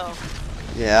music, though.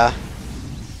 Yeah.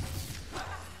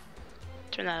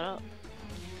 Turn that up.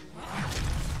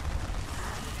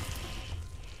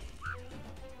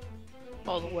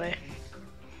 All the way.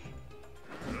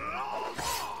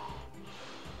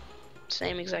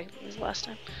 Same exact as last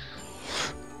time.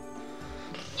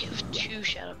 You have 2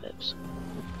 shadow pips.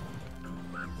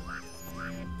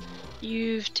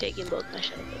 You've taken both my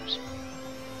shadow pips.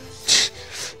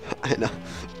 I know.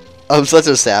 I'm such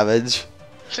a savage.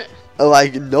 I'm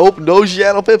like, nope, no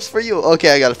shadow pips for you.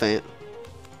 Okay, I got a feint.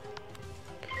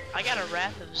 I got a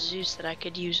Wrath of Zeus that I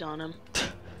could use on him.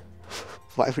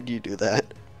 Why would you do that?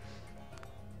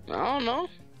 I don't know.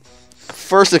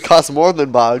 First, it costs more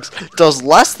than bugs. Does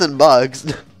less than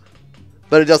bugs.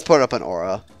 But it does put up an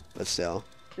aura. But still.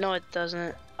 No, it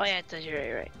doesn't. Oh yeah, it does. You're right.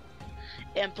 You're right.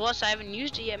 And plus, I haven't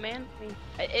used it yet, man. I mean,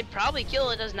 it'd probably kill.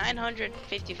 It does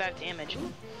 955 damage.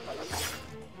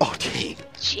 Oh, dang.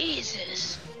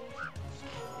 Jesus.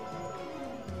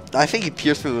 I think he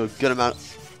pierced me with a good amount.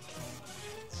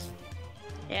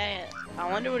 Yeah.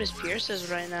 I wonder what his pierce is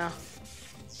right now.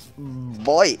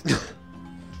 Boy.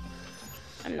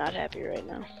 I'm not happy right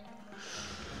now.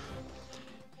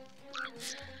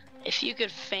 If you could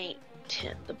feint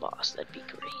hit the boss, that'd be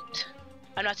great.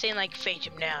 I'm not saying like feint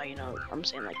him now, you know. I'm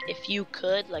saying like if you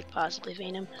could like possibly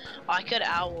feint him. Oh, I could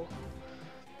owl.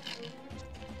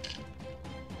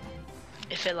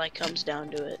 If it like comes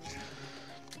down to it.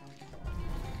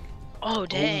 Oh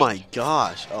dang. Oh my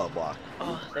gosh. Oh, block.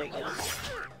 Oh, there you go.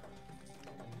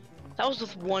 That was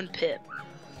with 1 pip.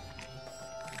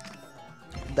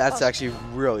 That's actually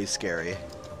really scary.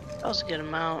 That was a good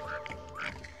amount.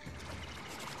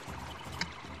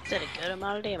 Did a good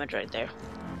amount of damage right there.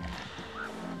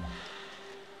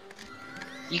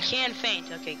 You can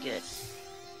feint. Okay, good.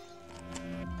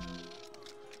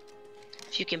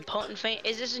 If you can potent feint,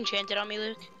 is this enchanted on me,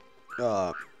 Luke?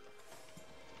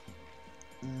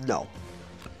 No.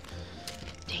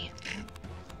 Dang it.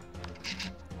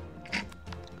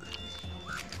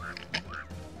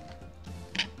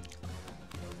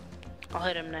 I'll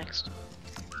hit him next.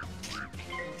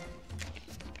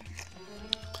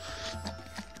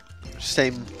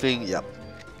 Same thing. Yep.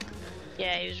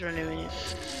 Yeah, he was renewing it.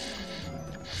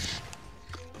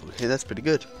 Okay, that's pretty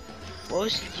good. What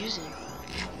was he using?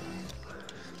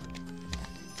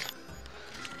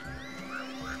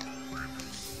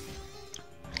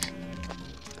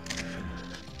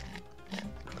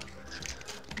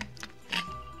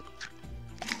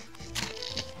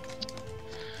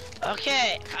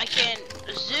 Okay, I can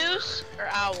Zeus or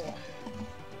Owl.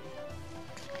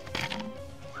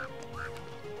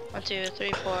 1, 2,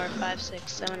 3, 4, 5,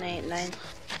 6, 7, 8, 9.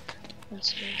 1,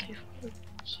 2, 3, 4,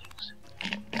 6.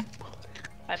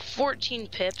 I have 14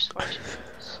 pips.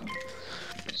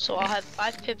 So I'll have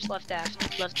 5 pips left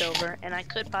over, and I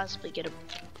could possibly get a.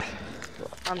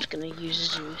 I'm just gonna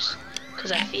use Zeus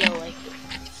because I feel like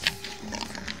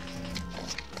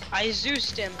I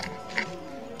Zeused him.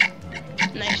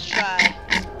 Nice try.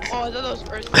 Oh, I thought that was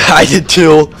earthquake. I did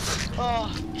too.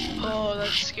 Oh, that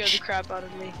scared the crap out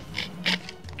of me.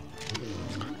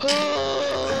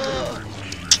 Oh,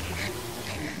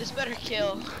 this better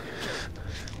kill.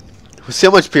 See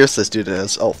how much Pierce this dude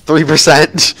is. Oh,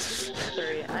 3%.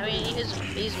 3. I mean,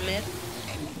 he's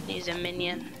myth. He's a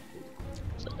minion.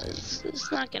 So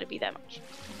it's not gonna be that much.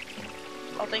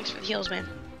 Oh, thanks for the heals, man.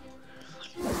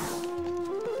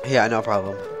 Yeah, no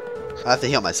problem. I have to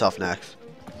heal myself next.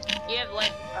 You have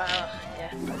life.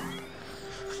 Yeah.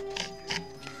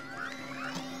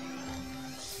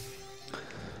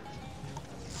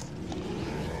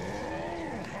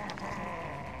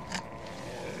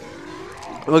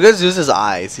 Look at Zeus's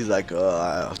eyes. He's like,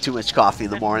 too much coffee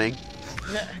in the morning.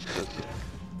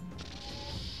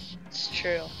 It's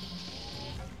true.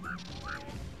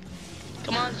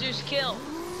 Come on, Zeus, kill.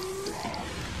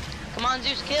 Come on,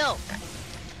 Zeus, kill.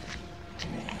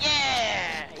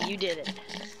 Yeah, you did it.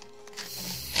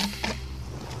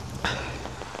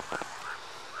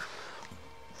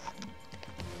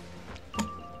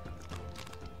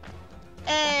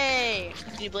 Hey!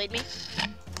 Can you blade me?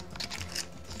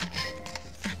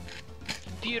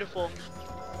 Beautiful.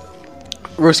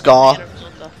 Ruskal.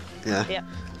 Yeah. Yeah.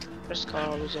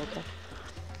 Ruskal, Rizolta.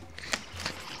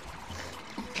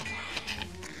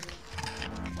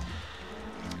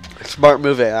 Smart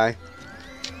move, AI.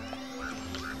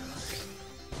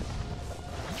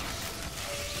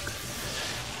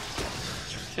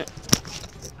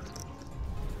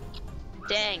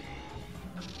 Dang.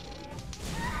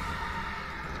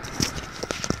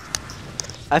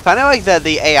 I find it like that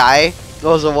the AI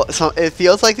was it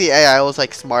feels like the AI was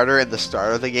like smarter at the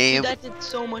start of the game. Dude, that did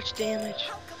so much damage.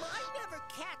 How come I never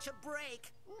catch a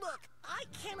break? Look, I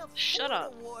can't Shut afford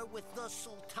up. a war with the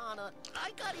Sultana.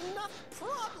 I got enough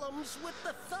problems with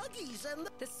the thuggies and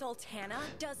The Sultana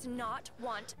does not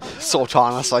want a war.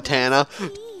 Sultana, Sultana.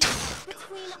 Peace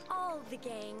between all the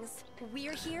gangs.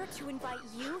 We're here to invite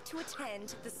you to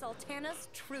attend the Sultana's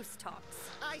truce talks.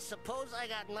 I suppose I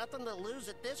got nothing to lose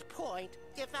at this point.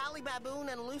 If Ali Baboon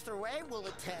and Luther Ray will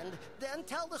attend, then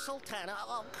tell the Sultana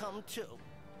I'll come too.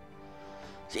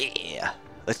 Yeah,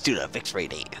 let's do the victory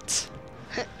dance.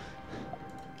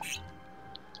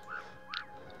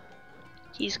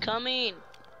 He's coming.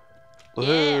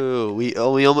 Ooh,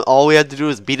 all we had to do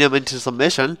is beat him into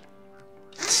submission.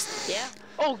 Yeah.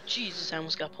 Oh, Jesus, I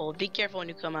almost got pulled. Be careful when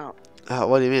you come out.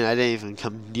 What do you mean? I didn't even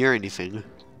come near anything.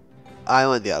 I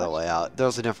went the other way out. There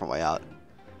was a different way out.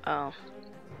 Oh.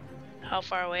 How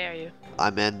far away are you?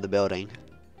 I'm in the building.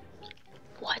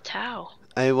 What? How?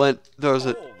 I went. There was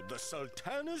a. Oh, the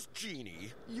Sultana's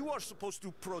genie. You are supposed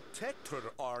to protect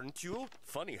her, aren't you?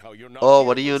 Funny how you're not. Oh, here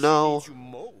what do when you she know? needs you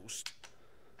most.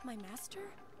 My master?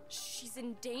 She's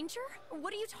in danger?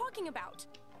 What are you talking about?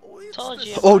 Oh, it's Told the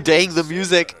you. Oh, dang, the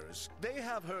music. Sailors. They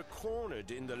have her cornered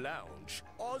in the lounge.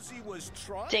 Ozzy was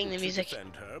trying Dang, the to music.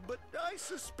 defend her, but I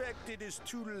suspect it is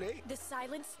too late. The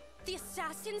Silence? The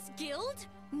Assassin's Guild?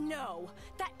 No,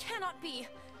 that cannot be.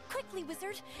 Quickly,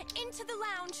 wizard, into the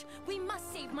lounge. We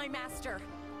must save my master.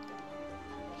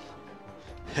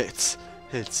 It's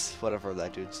whatever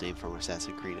that dude's name from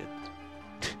Assassin's Creed.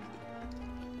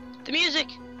 The music!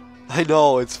 I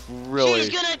know, it's really. She's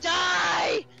gonna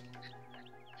die!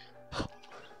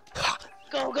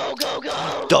 Go, go, go,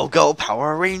 go! Go go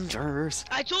Power Rangers!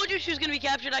 I told you she was gonna be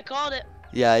captured. I called it.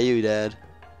 Yeah, you did.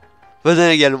 But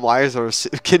then again, why is there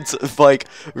kids like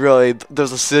really?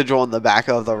 There's a sigil in the back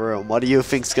of the room. What do you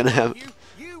think's gonna happen?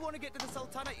 You want to get to the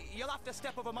Sultana, you'll have to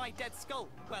step over my dead skull.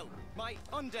 Well, my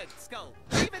undead skull.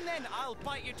 Even then, I'll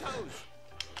bite your toes.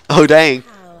 Oh dang!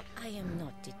 How I am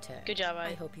not deterred. Good job,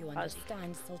 I hope you Ozzy.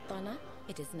 understand, Sultana.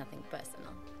 It is nothing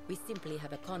personal. We simply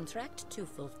have a contract to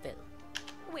fulfill.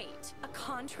 Wait, a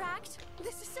contract?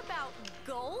 This is about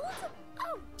gold?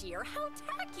 Oh dear, how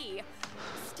tacky.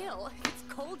 Still, if it's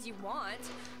gold you want,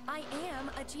 I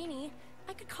am a genie.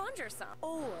 I could conjure some.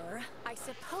 Or, I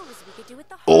suppose we could do it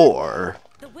the hard way. Or.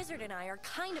 The wizard and I are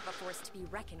kind of a force to be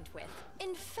reckoned with.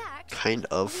 In fact, Kind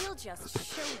of. we'll just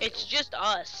show you. It's just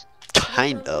us.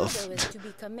 Kind Your of. motto is to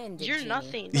be commended, You're Genie,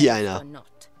 nothing. but Yeah, I if know. you're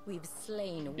not. We've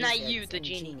slain Not wizards you, the and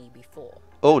genie. before.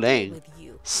 Oh dang. With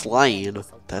you, Slain. the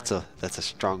That's a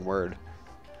strong word.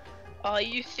 Oh,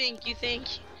 you think.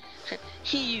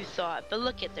 You thought, but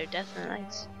look at their death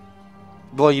knights.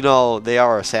 Well, you know, they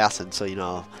are assassins, so you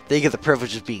know they get the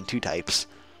privilege of being two types.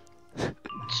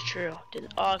 It's true.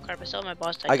 Oh crap! I still have my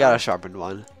boss tag. I got on. a sharpened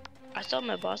one. I still have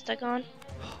my boss tag on.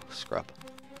 Scrub.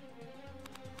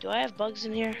 Do I have bugs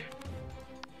in here?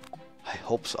 I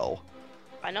hope so.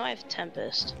 I know I have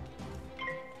Tempest.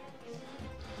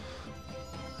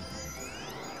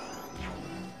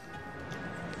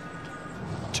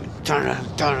 Dun dun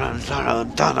dun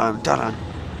dun dun dun dun.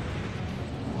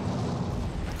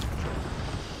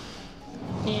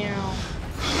 Yeah.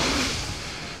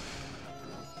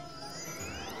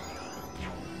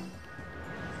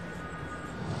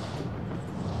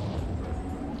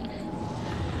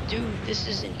 Dude, this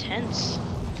is intense.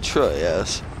 True,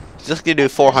 yes. Just gonna do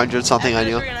 400 something on After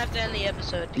you. this, we're gonna have to end the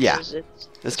episode Yeah. because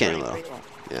it's getting running low. pretty long.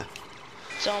 Yeah.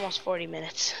 It's almost 40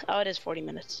 minutes. Oh, it is 40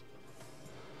 minutes.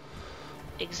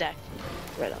 Exactly.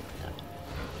 Right on the dot.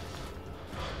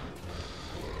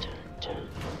 Dun,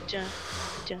 dun,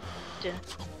 dun, dun,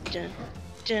 dun,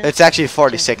 dun, It's actually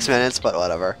 46 minutes, but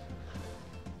whatever.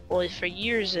 Well, for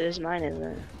years it is mine, isn't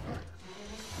it?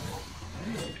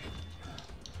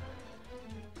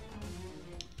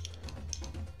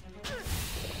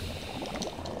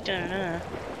 Dun.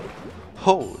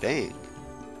 Oh, dang.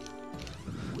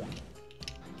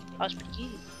 That's pretty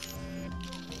cute.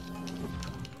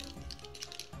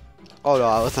 Oh no,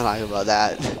 I wasn't talking about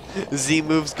that. Z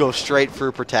moves go straight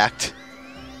for protect.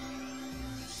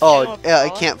 Oh, yeah, I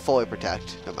can't fully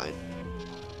protect. Never mind.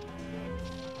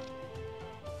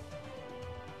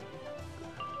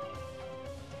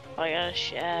 I got a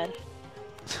shad.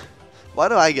 Why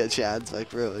do I get shads?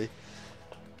 Like, really?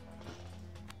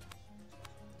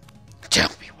 Tell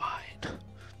me why.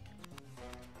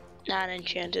 Not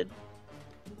enchanted.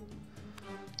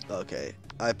 Okay,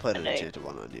 I put an Okay. enchanted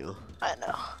one on you. I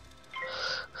know.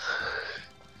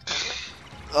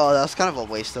 Oh, that was kind of a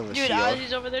waste of a Dude, shield.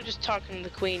 Ozzy's over there just talking to the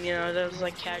queen, you know, that was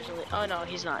like casually. Oh no,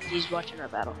 he's not. He's watching our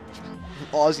battle.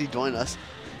 Ozzy joined us.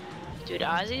 Dude,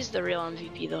 Ozzy's the real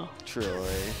MVP though.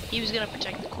 Truly. He was gonna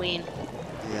protect the queen.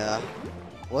 Yeah.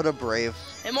 What a brave.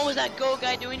 And what was that go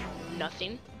guy doing?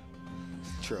 Nothing.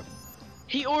 True.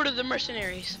 He ordered the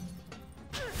mercenaries.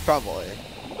 Probably.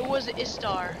 Or was it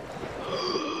Istar?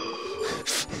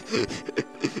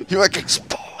 You're like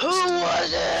exposed. Who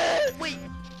was it? Wait.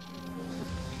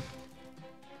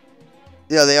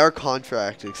 Yeah, they are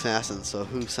contract assassins, so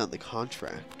who sent the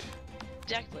contract?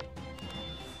 Exactly.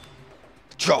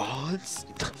 Johns?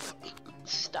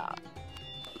 Stop.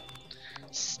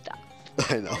 Stop.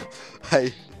 I know.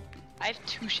 I have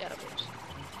 2 shadow bows.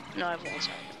 No, I have 1,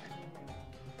 sorry.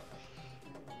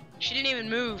 She didn't even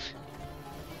move.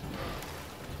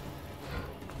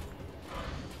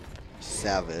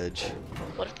 savage.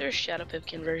 What if there's Shadow Pip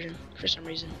conversion for some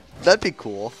reason? That'd be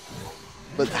cool.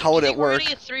 But how would You it think we're work? gonna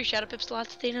get 3 Shadow Pip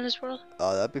slots at the end of this world?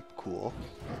 Oh, that'd be cool.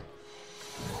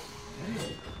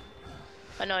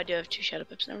 Oh no, I do have 2 Shadow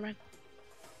Pips, never mind.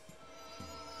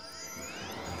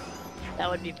 That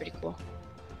would be pretty cool.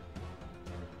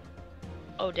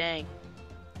 Oh dang.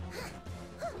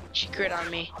 She crit on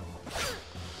me.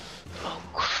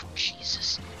 Oh,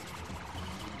 Jesus.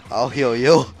 I'll heal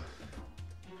you.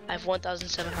 I have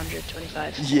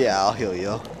 1,725. Yeah, I'll heal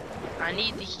you. I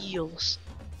need the heals.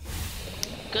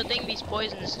 Good thing these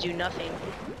poisons do nothing.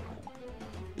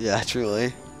 Yeah,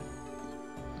 truly.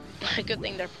 Good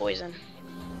thing they're poison.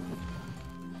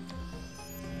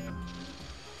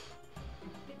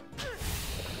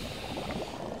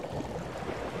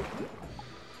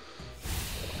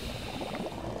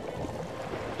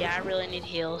 Yeah, I really need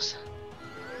heals.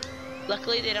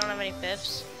 Luckily, they don't have any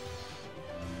pips.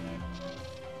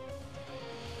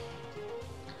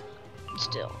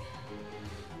 Still.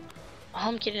 All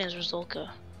I'm getting is Rizolka.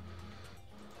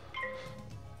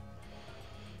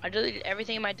 I deleted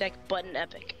everything in my deck but an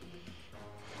epic.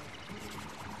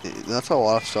 That's a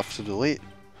lot of stuff to delete.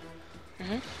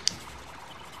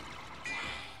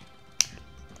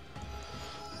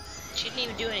 She didn't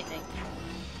even do anything.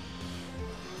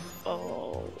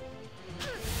 Oh.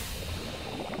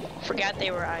 Forgot they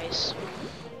were ice.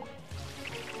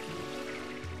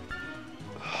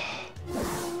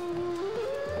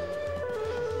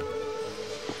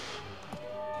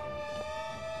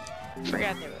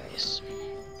 Forgot they were race.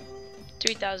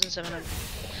 3,700.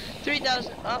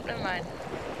 3,000. Oh, never mind.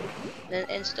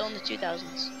 And still in the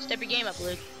 2000s. Step your game up,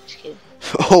 Luke. Just kidding.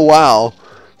 Oh wow.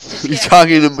 Just You're kidding.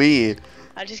 talking to me.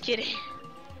 I'm just kidding.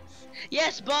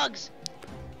 Yes, bugs.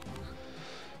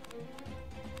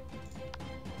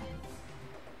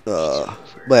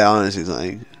 Wait, honestly,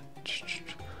 something.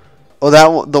 Oh, that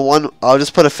one, the one. I'll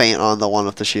just put a feint on the one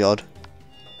with the shield.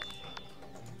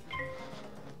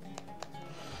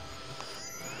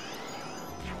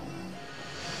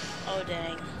 Oh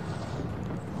dang.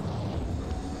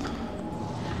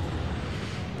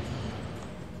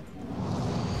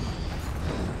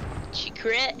 She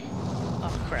crit.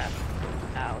 Oh crap.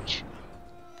 Ouch.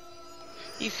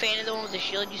 You feinted the one with the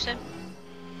shield, you said?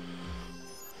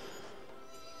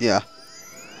 Yeah.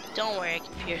 Don't worry, I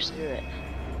can pierce through it.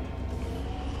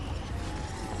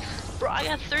 Bro, I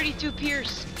got 32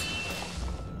 pierce.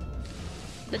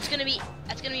 That's gonna be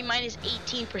minus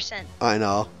 18%. I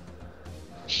know.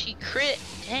 She crit.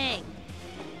 Dang.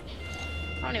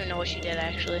 I don't even know what she did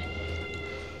actually.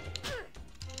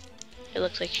 It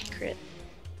looks like she crit.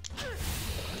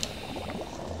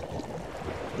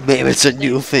 Maybe it's a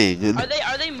new thing.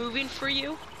 Are they moving for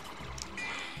you?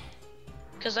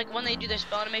 Cause like when they do their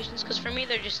spell animations, cause for me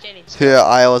they're just standing still. Yeah,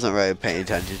 I wasn't really paying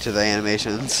attention to the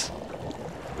animations.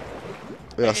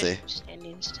 We'll see.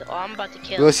 Standing still. Oh, I'm about to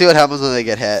kill. We'll see what happens when they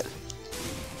get hit.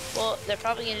 Well, they're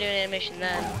probably gonna do an animation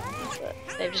then, but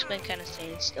they've just been kind of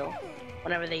standing still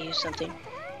whenever they use something.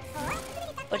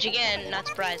 Which again, not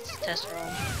surprised, it's test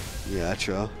roll. Yeah,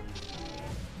 true.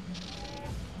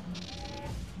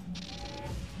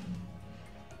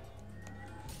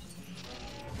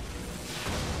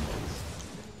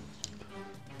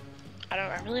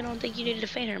 I really don't think you needed to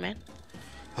feint her, man.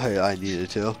 I needed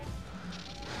to.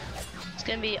 It's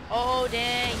gonna be, oh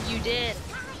dang, you did.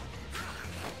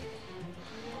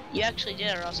 You actually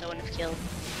did, or else I wouldn't have killed.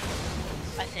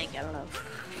 I think, I don't know.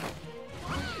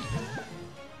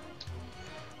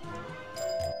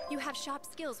 You have sharp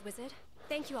skills, wizard.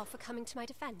 Thank you all for coming to my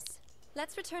defense.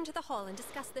 Let's return to the hall and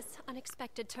discuss this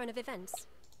unexpected turn of events.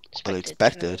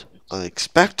 Unexpected?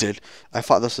 Unexpected? I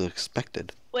thought this was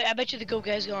expected. Wait, I bet you the goat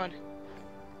guy's gone.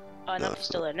 Oh, no, No, he's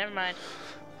still there. Never mind.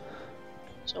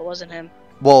 So it wasn't him.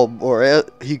 Well, or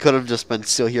he could have just been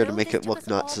still here to Though make this it took look us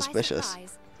all not by suspicious.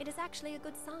 surprise, it is actually a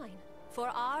good sign. For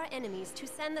our enemies to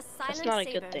send the silent not a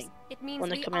good sabers, thing it means when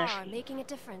they're we coming are after you. making a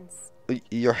difference.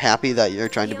 You're happy that you're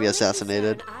trying to The be only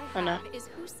assassinated? concern I I know. have is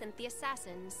who sent the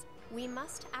assassins. We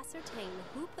must ascertain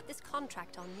who put this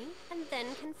contract on me and then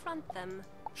confront them.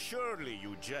 Surely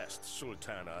you jest,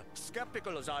 Sultana.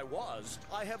 Skeptical as I was,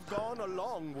 I have gone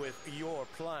along with your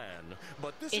plan.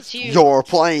 But this It's is you. Your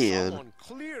plan. Someone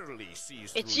clearly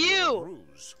sees It's through you. your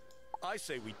ruse. I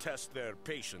say we test their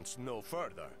patience no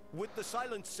further. With the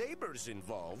silent sabers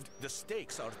involved, the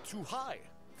stakes are too high.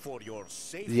 For your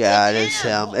safety. Yeah, it is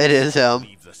him. It is him.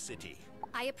 Leave the city.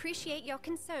 I appreciate your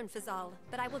concern, Fazal,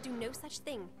 but I will do no such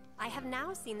thing. I have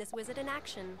now seen this wizard in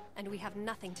action, and we have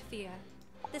nothing to fear.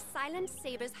 The Silent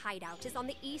Saber's hideout is on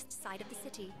the east side of the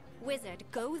city. Wizard,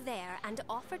 go there and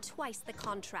offer twice the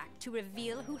contract to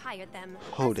reveal who hired them.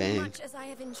 Oh, As dang. much as I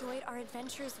have enjoyed our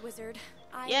adventures, Wizard,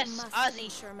 I Yes, must Ozzy.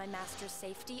 ensure my master's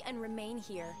safety and remain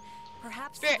here.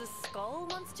 Perhaps Spirit. the Skull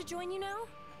wants to join you now?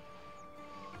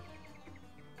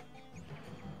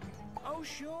 Oh,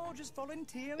 sure, just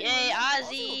volunteer. Yay,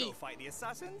 Ozzy. Go fight the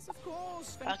assassins, of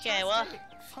course. Okay, well,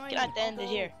 Fantastic. get out to end it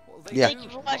here. Well, they Yeah. Thank you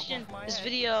for watching this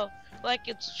video. Like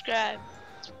and subscribe.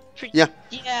 Yeah.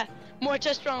 Yeah. More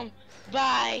test room.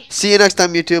 Bye. See you next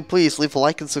time, YouTube. Please leave a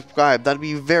like and subscribe. That'd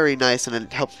be very nice and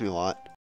it helps me a lot.